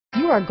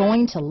are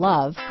going to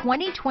love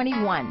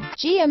 2021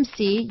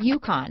 GMC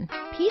Yukon.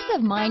 Peace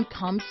of mind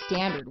comes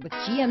standard with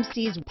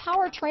GMC's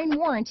powertrain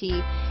warranty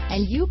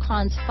and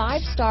Yukon's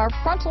 5-star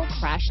frontal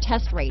crash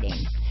test rating.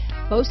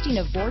 Boasting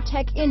a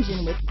Vortec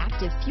engine with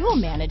active fuel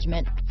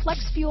management,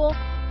 flex fuel,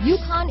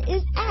 Yukon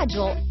is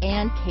agile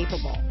and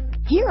capable.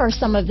 Here are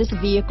some of this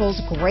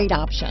vehicle's great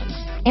options: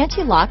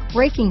 anti-lock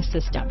braking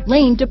system,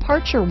 lane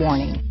departure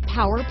warning,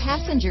 power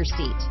passenger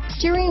seat,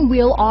 steering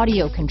wheel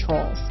audio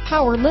controls,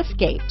 power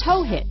liftgate,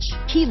 tow hitch,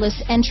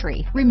 keyless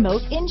entry,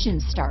 remote engine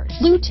start,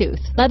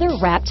 Bluetooth,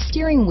 leather-wrapped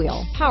steering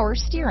wheel, power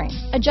steering,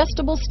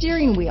 adjustable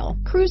steering wheel,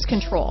 cruise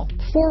control,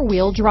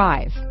 4-wheel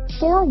drive,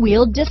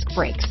 4-wheel disc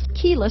brakes,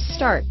 keyless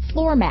start,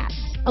 floor mats,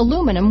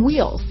 aluminum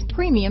wheels,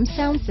 premium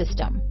sound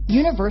system,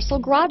 universal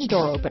garage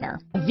door opener.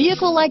 A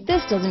vehicle like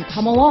this doesn't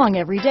come along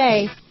every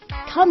day.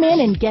 Come in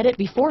and get it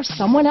before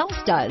someone else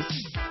does.